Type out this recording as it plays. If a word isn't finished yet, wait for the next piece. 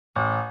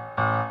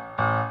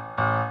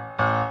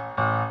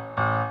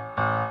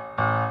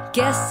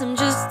Guess I'm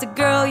just a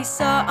girl you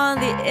saw on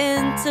the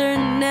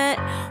internet,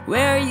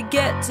 where you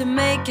get to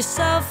make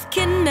yourself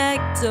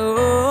connect.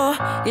 Oh,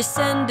 you're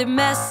sending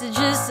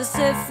messages as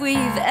if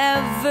we've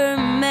ever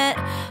met,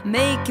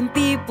 making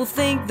people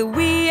think that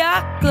we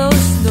are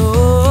close.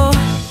 No,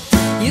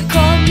 you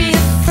call me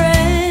a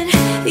friend,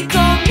 you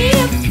call me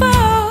a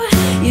foe.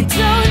 You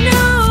don't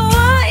know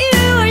what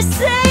you are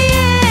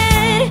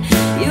saying.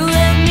 You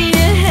let me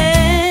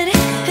ahead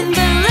and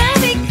then let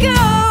me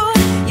go.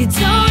 You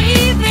don't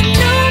even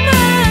know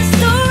my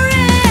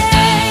story.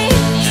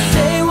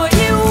 Say what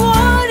you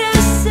wanna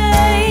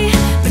say,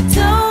 but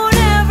don't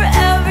ever,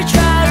 ever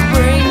try to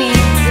bring me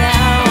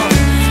down.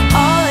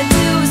 All I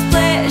do is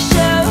play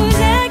shows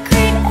and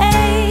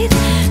create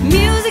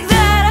music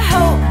that I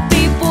hope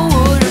people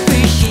would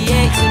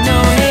appreciate. So no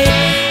hate,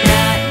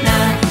 nah,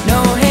 nah, no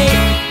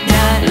hate,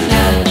 nah,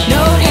 nah,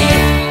 no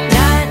hate,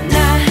 nah,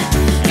 nah,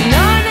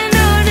 no, no,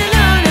 no, no,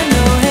 no, no,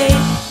 no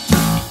hate.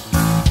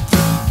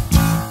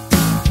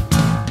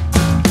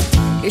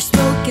 You're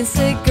smoking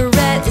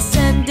cigarette, it's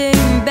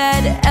sending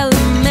bad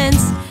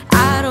elements.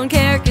 I don't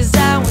care 'cause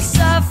I will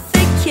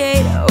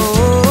suffocate.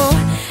 Oh,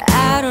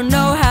 I don't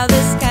know how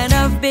this kind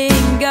of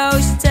being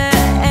goes to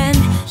end.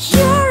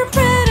 You're a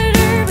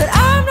predator, but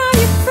I'm not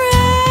your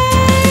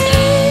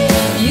friend.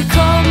 You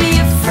call me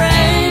a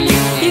friend,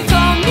 you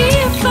call me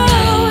a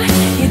foe.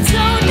 You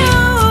don't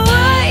know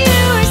what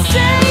you are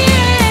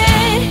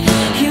saying.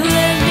 You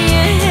let me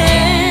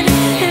ahead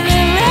and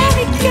then let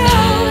me go.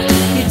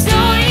 You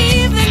don't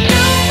even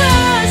know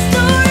my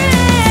story.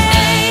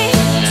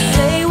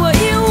 Say what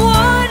you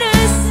wanna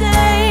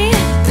say,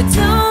 but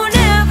don't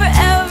ever,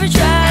 ever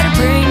try to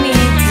bring me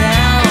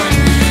down.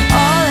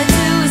 All I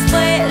do is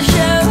play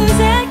shows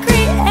and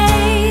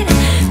create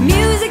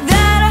music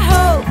that I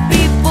hope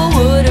people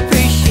would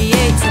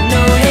appreciate. So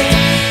no hate,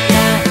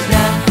 nah,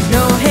 nah,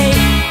 no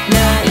hate,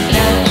 nah,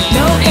 nah,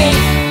 no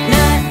hate,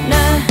 nah,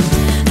 nah,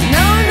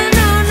 no, no,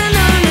 no, no,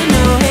 no, no,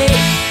 no hate,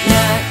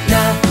 nah,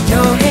 nah,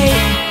 no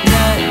hate,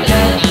 nah,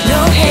 nah, no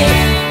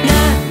hate,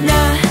 nah,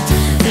 nah,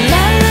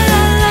 la la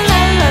la la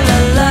la la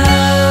la.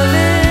 Love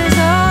is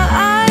all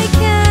I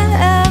can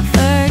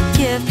ever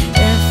give,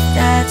 if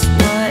that's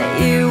what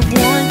you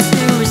want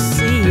to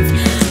receive.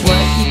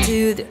 What you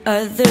do, the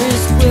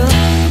others will